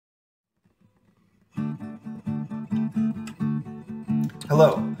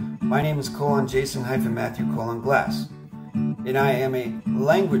Hello, my name is Jason-Matthew-Glass, and I am a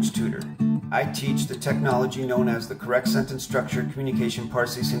language tutor. I teach the technology known as the correct sentence structure, communication,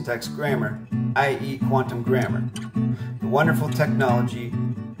 PARSE, syntax, grammar, i.e. quantum grammar. The wonderful technology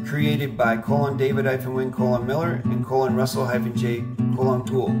created by David-Win-Miller and Russell-J. Gould.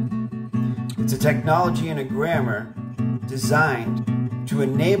 It's a technology and a grammar designed to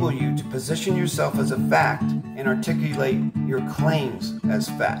enable you to position yourself as a fact and articulate your claims as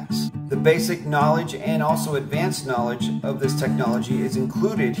facts. The basic knowledge and also advanced knowledge of this technology is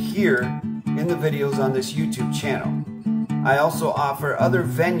included here in the videos on this YouTube channel. I also offer other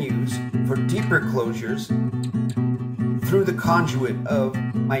venues for deeper closures through the conduit of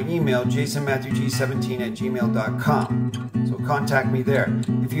my email, jasonmatthewg17@gmail.com. So contact me there.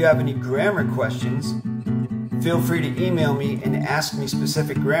 If you have any grammar questions, feel free to email me and ask me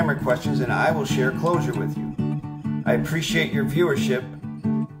specific grammar questions and I will share closure with you. I appreciate your viewership.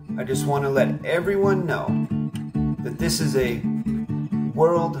 I just want to let everyone know that this is a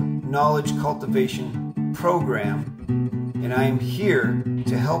world knowledge cultivation program and I am here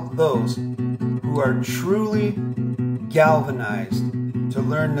to help those who are truly galvanized to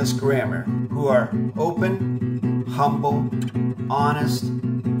learn this grammar, who are open, humble, honest,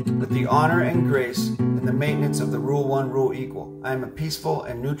 with the honor and grace and the maintenance of the Rule 1, Rule Equal. I am a peaceful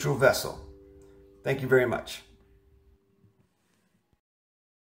and neutral vessel. Thank you very much.